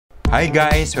Hi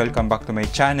guys! Welcome back to my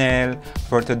channel.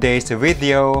 For today's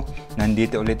video,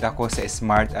 nandito ulit ako sa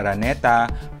Smart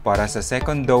Araneta para sa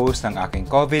second dose ng aking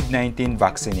COVID-19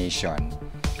 vaccination.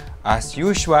 As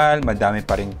usual, madami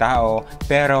pa ring tao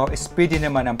pero speedy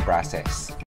naman ang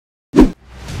process.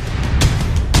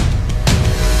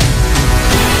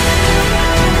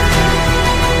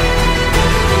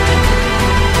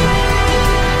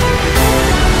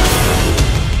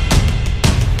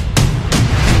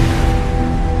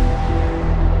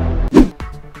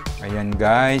 Ayan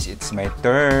guys, it's my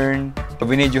turn.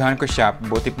 Binidyohan ko siya,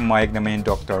 buti pumayag naman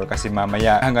yung doktor kasi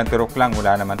mamaya hanggang turok lang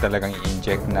wala naman talagang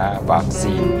i-inject na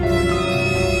vaccine.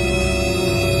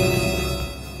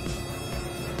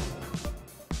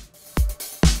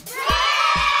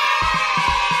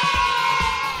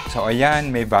 So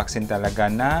ayan, may vaccine talaga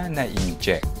na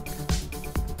na-inject.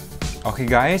 Okay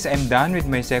guys, I'm done with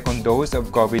my second dose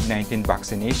of COVID-19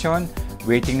 vaccination.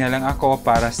 Waiting na lang ako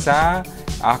para sa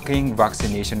aking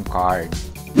vaccination card.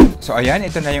 So ayan,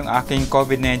 ito na yung aking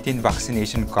COVID-19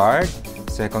 vaccination card.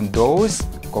 Second dose,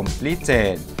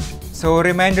 completed. So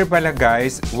reminder pala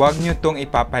guys, huwag nyo itong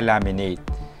ipapalaminate.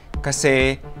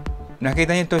 Kasi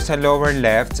nakita nyo ito sa lower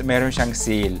left, meron siyang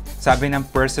seal. Sabi ng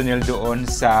personnel doon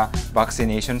sa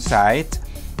vaccination site,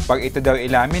 pag ito daw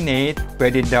ilaminate,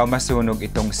 pwede daw masunog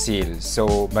itong seal.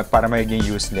 So para magiging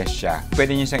useless siya.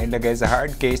 Pwede nyo siyang ilagay sa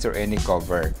hard case or any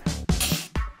cover.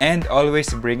 And always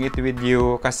bring it with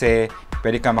you kasi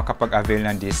pwede ka makapag-avail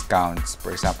ng discounts,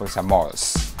 for example sa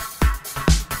malls.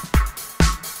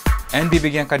 And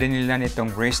bibigyan ka din nila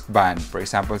nitong wristband. For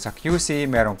example sa QC,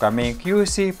 meron kaming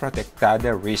QC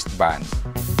Protectada wristband.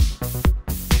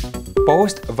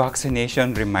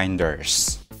 Post-vaccination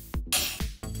reminders.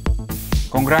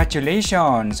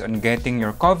 Congratulations on getting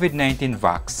your COVID-19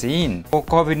 vaccine.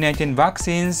 COVID-19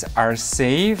 vaccines are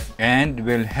safe and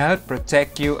will help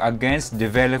protect you against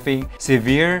developing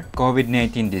severe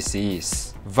COVID-19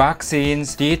 disease.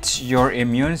 Vaccines teach your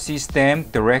immune system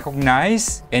to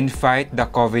recognize and fight the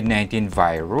COVID-19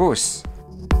 virus.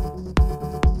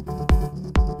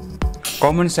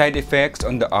 Common side effects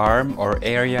on the arm or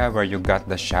area where you got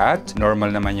the shot.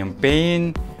 Normal naman yung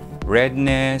pain,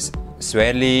 redness,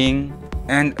 swelling,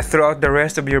 and throughout the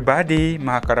rest of your body,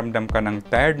 makakaramdam ka ng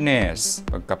tiredness,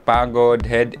 pagkapagod,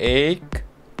 headache,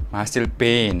 muscle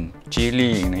pain,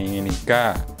 chilling, nanginginig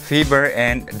ka, fever,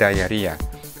 and diarrhea.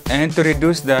 And to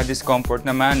reduce the discomfort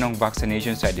naman ng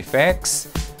vaccination side effects,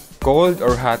 cold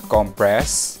or hot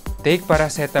compress, take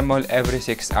paracetamol every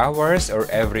 6 hours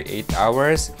or every 8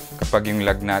 hours kapag yung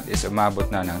lagnat is umabot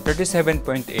na ng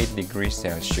 37.8 degrees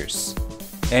Celsius.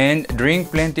 And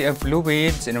drink plenty of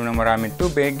fluids, inom ng maraming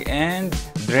tubig, and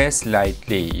dress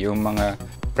lightly, yung mga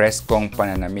preskong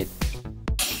pananamit.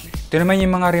 Ito naman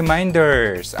yung mga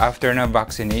reminders after na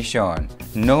vaccination.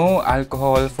 No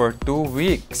alcohol for 2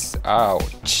 weeks.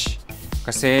 Ouch!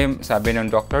 Kasi sabi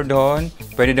ng doktor doon,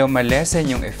 pwede daw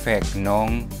malesen yung effect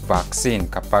ng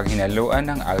vaccine kapag hinaluan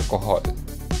ng alcohol.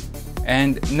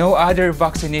 And no other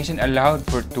vaccination allowed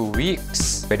for 2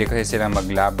 weeks. Pwede kasi silang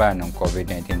maglaban ng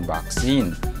COVID-19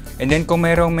 vaccine. And then kung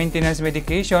mayroong maintenance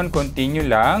medication, continue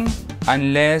lang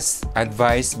unless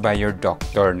advised by your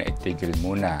doctor na itigil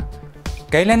muna.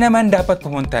 Kailan naman dapat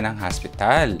pumunta ng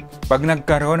hospital? Pag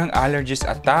nagkaroon ng allergies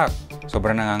attack,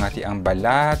 sobrang nangangati ang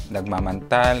balat,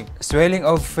 nagmamantal, swelling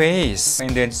of face,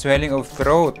 and then swelling of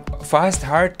throat, fast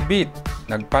heartbeat,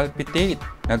 nagpalpitate,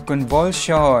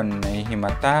 nagconvulsion,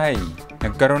 nahihimatay,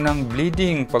 nagkaroon ng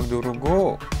bleeding,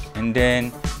 pagdurugo, and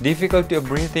then difficulty of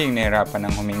breathing, nahirapan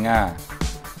ng huminga,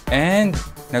 and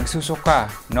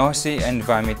nagsusuka, nausea and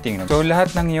vomiting. So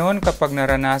lahat ng yon kapag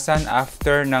naranasan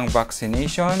after ng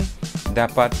vaccination,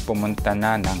 dapat pumunta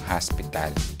na ng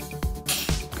hospital.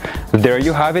 There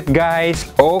you have it guys!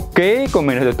 Okay, kung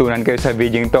may natutunan kayo sa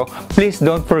video to, please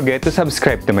don't forget to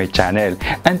subscribe to my channel.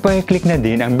 And paki-click na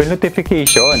din ang bell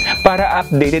notification para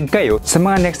updated kayo sa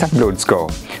mga next uploads ko.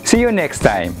 See you next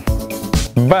time!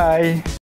 Bye!